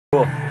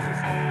Cool.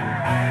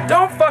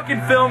 Don't fucking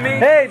film me!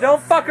 Hey,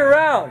 don't fuck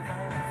around!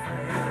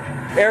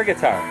 Air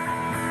guitar.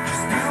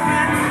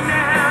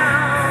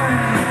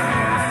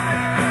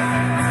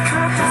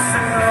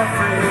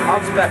 I'll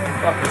just back you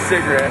fucking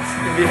cigarettes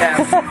and be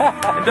happy.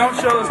 And don't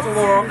show this to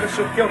Laurel because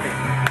she'll kill me.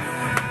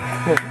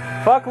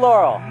 Fuck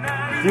Laurel.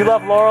 Do you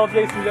love Laurel,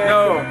 Jason Jackson?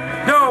 No.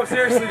 No,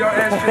 seriously, don't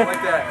ask shit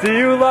like that. Do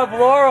you love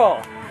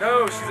Laurel?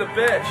 No, she's a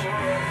bitch.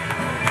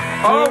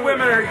 All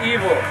women are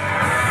evil.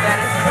 That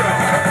is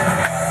true.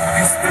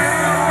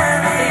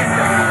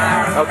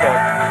 Okay.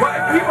 What?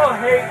 People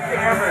hate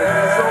cameras.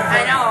 It's so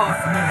I know.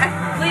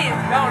 Please,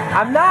 don't.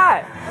 I'm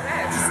not!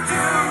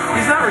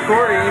 He's not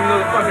recording even though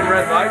the fucking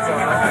red light's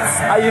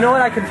on. You know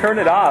what? I can turn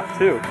it off,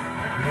 too.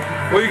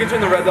 Well, you can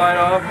turn the red light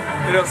off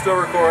and it'll still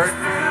record. Isn't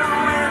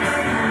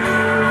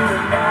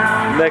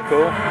that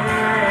cool?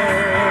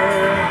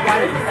 Why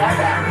did you have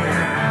that?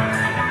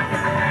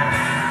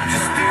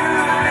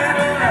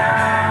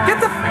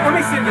 Let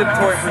me see the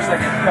toy for a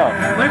second. No.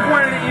 Let me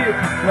point it at you.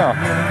 No.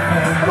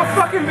 I'm a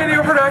fucking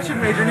video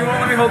production major and you won't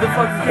let me hold the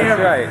fucking camera.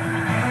 That's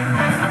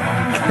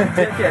right.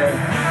 Dickhead.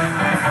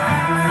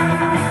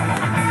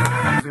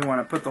 We want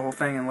to put the whole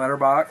thing in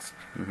Letterboxd,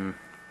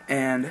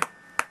 and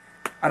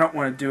I don't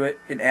want to do it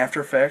in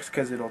After Effects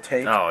because it'll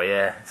take. Oh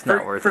yeah, it's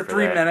not worth it for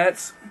 3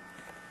 minutes.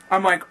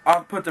 I'm like,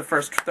 I'll put the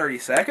first 30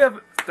 seconds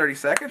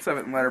of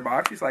it in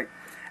Letterboxd. He's like,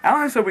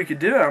 Alan said we could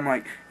do it. I'm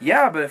like,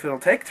 yeah, but if it'll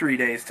take 3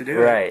 days to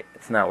do it. Right,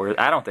 it's not worth.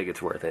 I don't think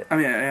it's worth it. I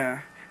mean,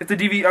 yeah. If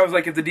the I was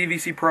like, if the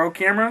DVC Pro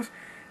cameras,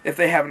 if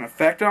they have an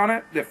effect on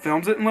it that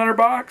films it in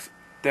Letterboxd,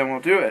 then we'll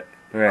do it.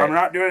 Right. I'm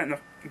not doing it in the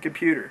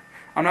computer.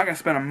 I'm not gonna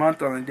spend a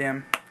month on the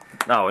damn.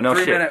 No 3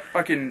 shit. minute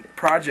fucking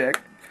project.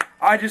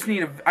 I just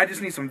need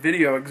some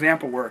video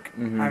example work.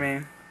 I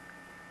mean,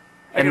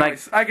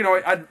 I can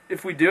always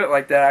if we do it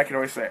like that, I can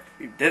always say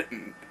you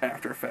didn't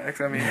After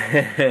Effects. I mean,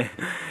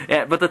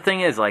 yeah, but the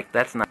thing is, like,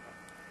 that's not.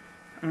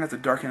 I'm gonna have to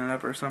darken it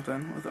up or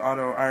something with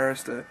auto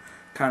iris to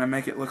kind of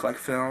make it look like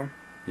film.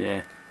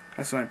 Yeah.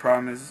 That's the only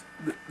problem is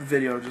the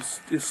video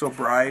just is so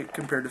bright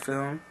compared to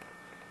film.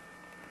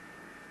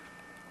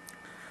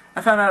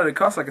 I found out it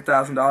costs like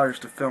 $1,000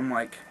 to film,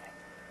 like,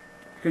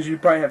 because you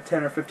probably have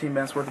 10 or 15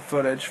 minutes worth of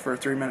footage for a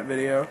 3-minute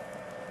video,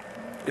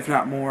 if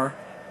not more.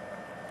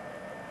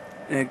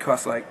 And it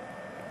costs like.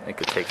 It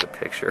could take a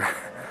picture.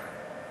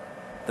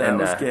 That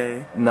was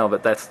gay. No,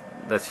 but that's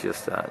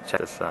just check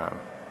this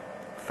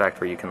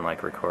fact where you can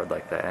like record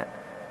like that.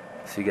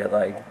 So you get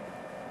like,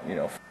 you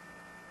know,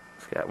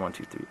 it's got 1,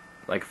 2, 3.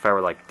 Like if I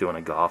were like doing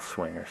a golf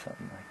swing or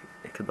something, like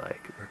it could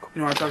like record.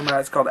 You know what I'm talking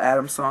about? It's called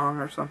Adam's Song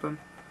or something.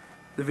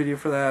 The video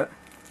for that.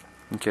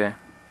 Okay.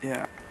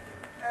 Yeah.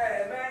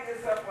 Hey, man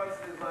gets up once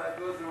in his life,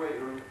 goes to the weight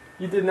room.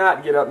 You did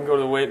not get up and go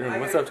to the weight room.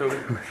 What's up, Toby?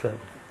 What's up?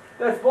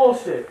 That's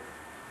bullshit.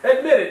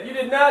 Admit it. You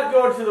did not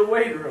go to the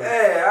weight room.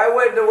 Hey, I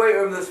went to the weight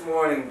room this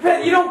morning.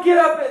 Man, you don't get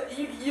up at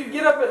you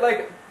get up at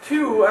like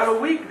 2 on a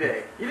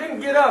weekday. You didn't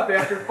get up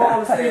after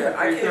falling asleep at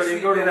I can't 3:30 sleep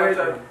and go to in the weight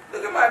after. room.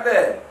 Look at my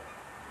bed.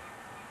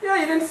 Yeah,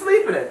 you didn't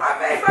sleep in it. I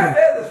made my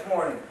bed this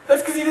morning.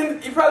 That's because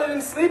you probably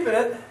didn't sleep in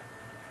it.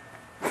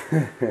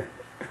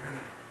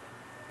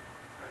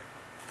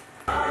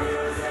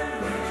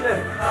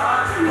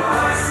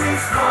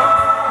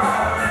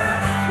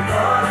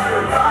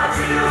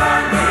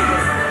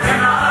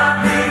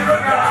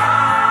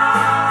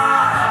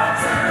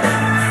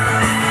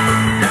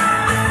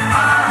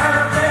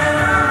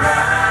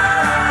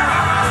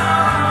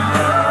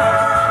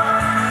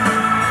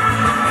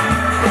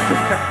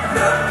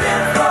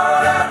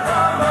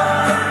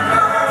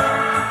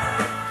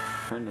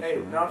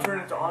 Hey, now turn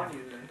it to on you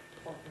then.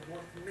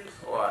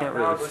 Can't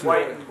Now really it's see.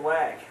 white and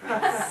black.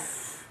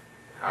 Mix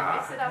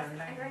it up and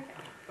drink it.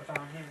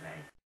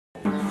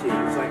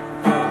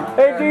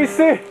 Hey DC,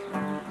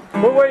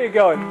 where were you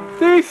going?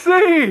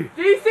 DC.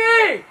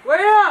 DC, way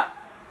up!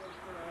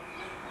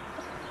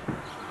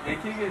 Hey,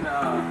 can you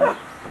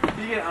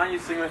get on you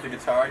singing with the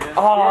guitar again?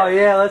 Oh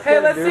yeah, let's. Hey, get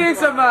it, let's dude. sing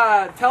some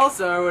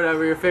Tulsa or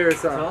whatever your favorite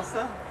song.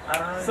 Tulsa?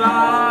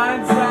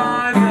 Signs,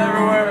 signs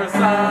everywhere,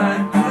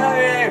 signs.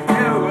 Hey, I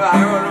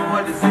don't know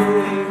what to see.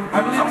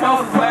 I believe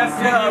Tulsa's last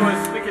single was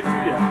 "Stick It To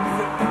Ya."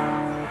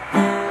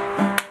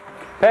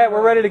 Pat,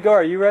 we're ready to go.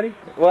 Are you ready?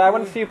 Well, I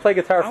want to see you play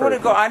guitar I first. want to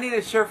go. I need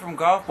a shirt from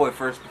Golf Boy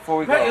first before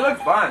we go. Pat, you look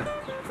fine.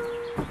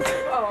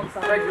 Oh, I'm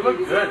sorry. Pat, you look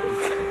good.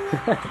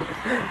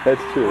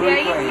 That's true.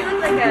 Yeah, you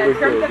look like a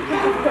drunk up.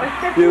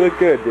 You look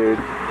good, dude.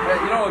 Pat,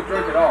 you don't look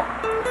drunk at all.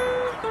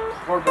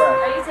 Or Are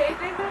Brad. you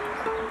taping?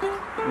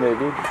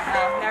 Maybe.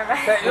 Oh, never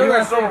mind. Pat, you look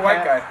like a sober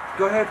white guy.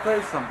 Go ahead,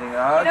 play something. You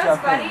I'll know what's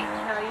jump funny? in.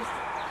 No, you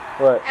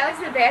What? I went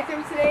to the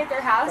bathroom today at their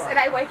house and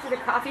I wiped with a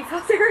coffee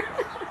filter.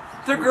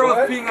 The girl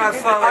is peeing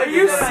outside. Are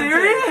you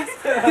serious?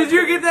 Did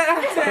you get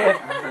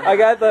that? I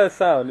got the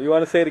sound. You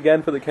want to say it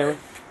again for the camera?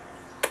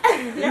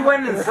 You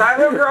went inside.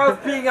 The girl was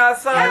peeing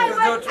outside. Yeah, There's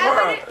I no went-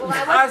 tomorrow. I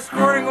I was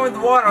squirting with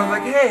water. I was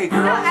like, hey, No,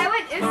 girl. I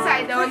went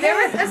inside though, and there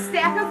was a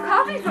stack of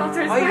coffee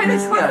filters Oh, you by the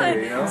missed that,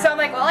 toilet. you know? So I'm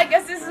like, well, I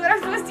guess this is what I'm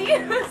supposed to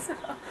use.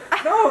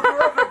 No,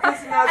 girl, because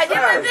pissing I did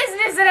my outside.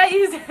 business and I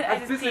used it. I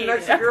was pissing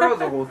next to girls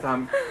the whole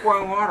time,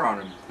 pouring water on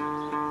them.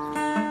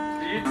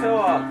 You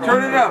tell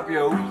Turn it up,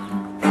 yo.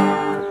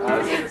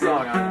 Let's sing a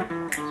song on it.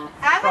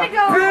 I'm gonna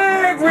go.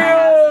 Big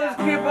wheels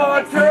keep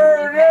on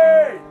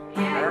turning.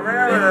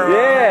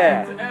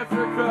 Yeah. To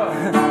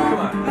Africa. Come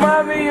on.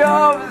 Mommy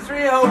of the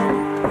three hoes.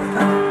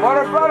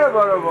 Butter, butter,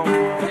 butter, boom.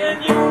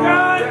 In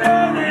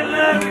Uganda, they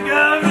love the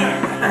governor.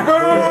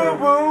 Boom,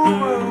 boom,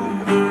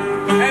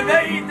 boom. And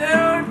they eat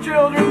their own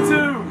children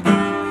too.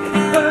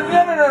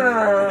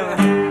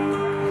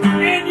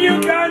 In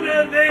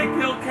Uganda, they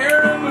kill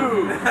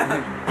caribou.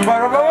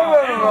 Butter, butter,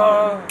 butter,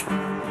 butter.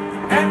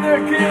 And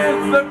their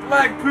kids look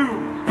like poo.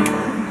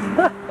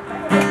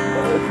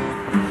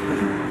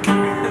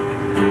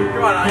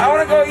 Come on, I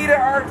want to go eat at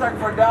Arctic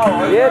for $1.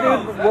 Yeah,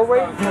 dude. We're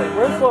waiting for it.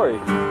 Where's Lori?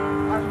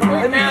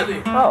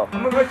 Andy. Oh.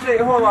 I'm gonna go check.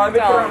 Hold on, let me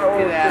put on the old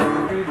do that.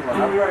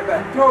 one. I'll be right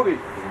back. Toby,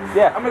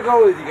 Yeah. I'm gonna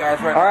go with you guys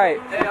right All now. right.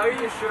 Hey, I'll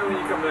get your shirt when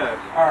you come back.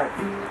 All right.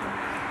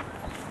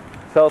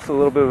 Tell us a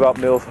little bit about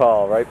Mills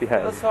Hall, right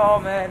behind. That's all,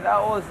 man.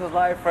 That was the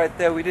life right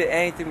there. We did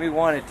anything we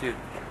wanted to.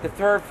 The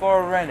third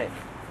floor rented.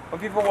 When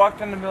people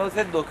walked on the mills,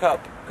 they'd look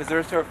up because they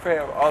were so afraid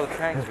of all the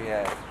pranks we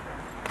had.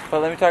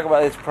 But let me talk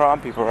about these prom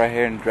people right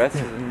here in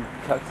dresses and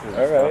tuxes. And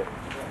All right. stuff.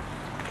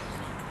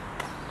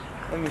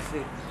 Let me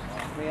see.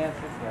 Let me ask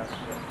this guy.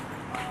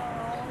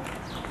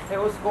 Hey,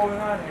 what's going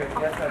on here? You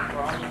guys have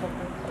prom or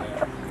something?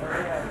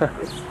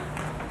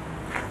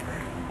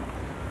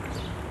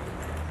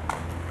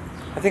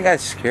 I think I'd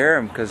scare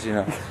him because, you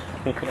know,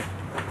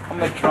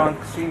 I'm a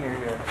drunk senior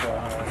here, so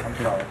I'm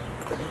sorry.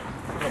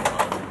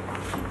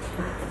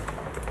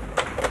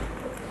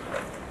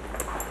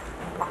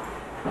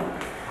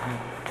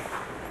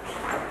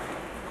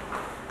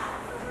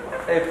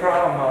 Hey,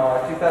 prom,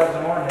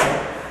 2001,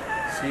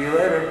 man. See you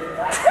later.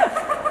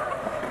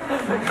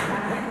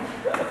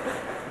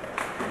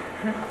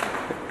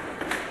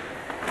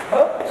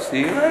 Oh, see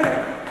you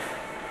later.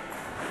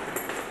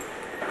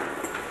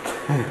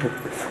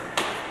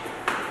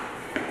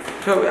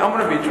 So I'm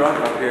gonna be drunk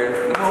up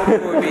here. The more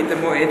people we meet, the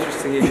more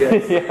interesting it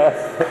gets.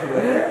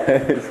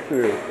 Yes. It's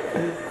true.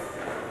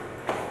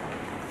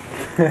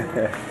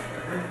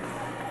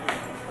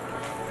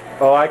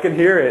 Oh, I can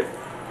hear it.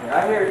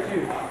 Yeah, I hear it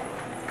too.